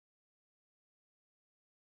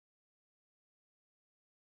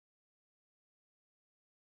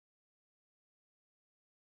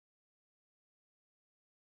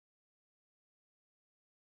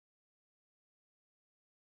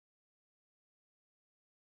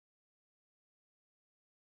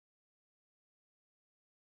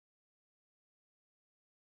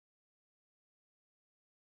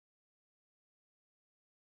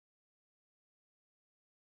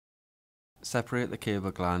Separate the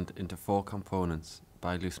cable gland into 4 components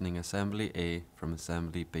by loosening Assembly A from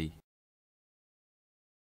Assembly B.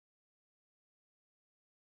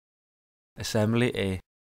 Assembly A.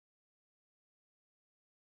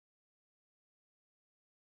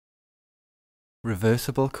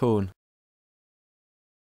 Reversible cone.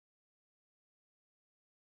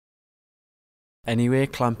 Anyway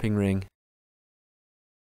clamping ring.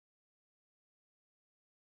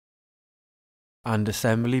 And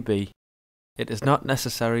Assembly B. It is not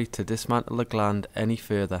necessary to dismantle the gland any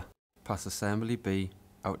further. Pass Assembly B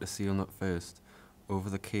out the seal nut first, over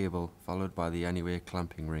the cable followed by the anyway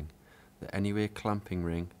clamping ring. The anyway clamping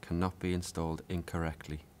ring cannot be installed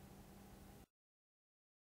incorrectly.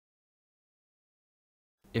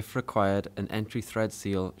 If required, an entry thread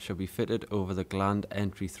seal should be fitted over the gland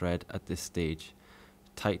entry thread at this stage.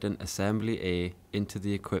 Tighten Assembly A into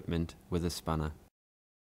the equipment with a spanner.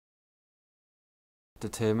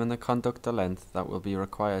 Determine the conductor length that will be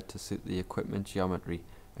required to suit the equipment geometry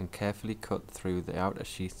and carefully cut through the outer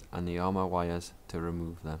sheath and the armour wires to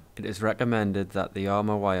remove them. It is recommended that the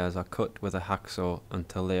armour wires are cut with a hacksaw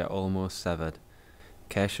until they are almost severed.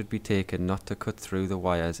 Care should be taken not to cut through the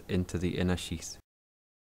wires into the inner sheath.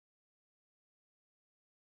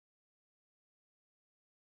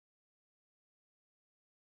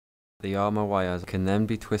 The armour wires can then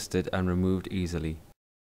be twisted and removed easily.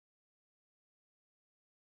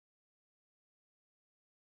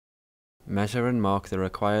 Measure and mark the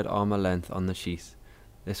required armour length on the sheath.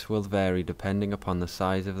 This will vary depending upon the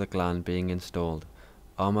size of the gland being installed.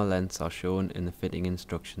 Armour lengths are shown in the fitting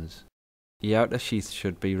instructions. The outer sheath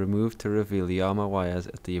should be removed to reveal the armour wires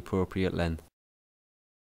at the appropriate length.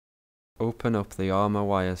 Open up the armour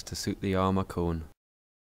wires to suit the armour cone.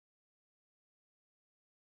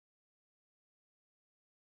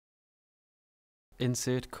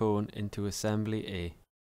 Insert cone into Assembly A.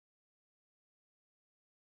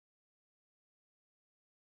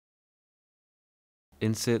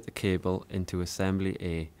 Insert the cable into Assembly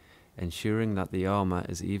A, ensuring that the armour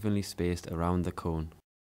is evenly spaced around the cone.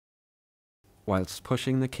 Whilst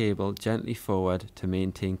pushing the cable gently forward to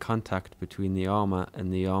maintain contact between the armour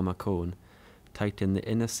and the armour cone, tighten the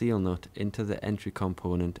inner seal nut into the entry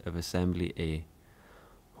component of Assembly A.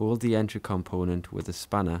 Hold the entry component with a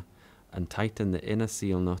spanner and tighten the inner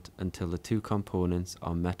seal nut until the 2 components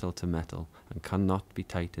are metal to metal and cannot be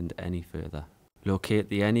tightened any further. Locate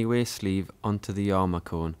the anyway sleeve onto the armour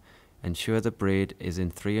cone. Ensure the braid is in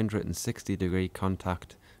 360-degree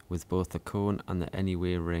contact with both the cone and the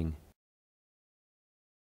anyway ring.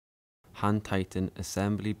 Hand tighten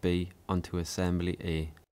Assembly B onto Assembly A.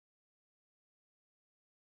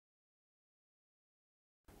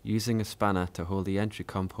 Using a spanner to hold the entry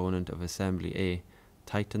component of Assembly A,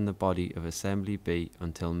 tighten the body of Assembly B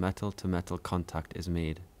until metal-to-metal contact is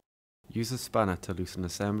made. Use a spanner to loosen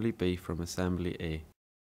Assembly B from Assembly A.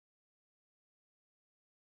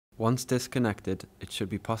 Once disconnected, it should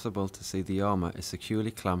be possible to see the armour is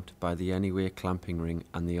securely clamped by the anyway clamping ring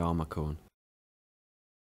and the armour cone.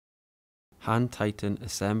 Hand tighten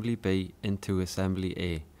Assembly B into Assembly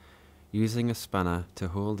A. Using a spanner to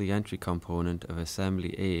hold the entry component of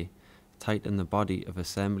Assembly A, tighten the body of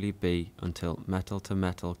Assembly B until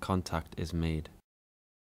metal-to-metal contact is made.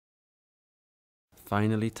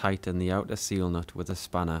 Finally tighten the outer seal nut with a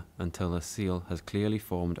spanner until the seal has clearly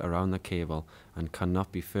formed around the cable and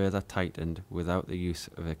cannot be further tightened without the use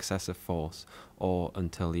of excessive force, or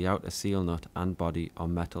until the outer seal nut and body are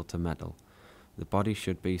metal to metal. The body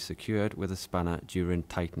should be secured with a spanner during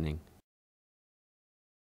tightening.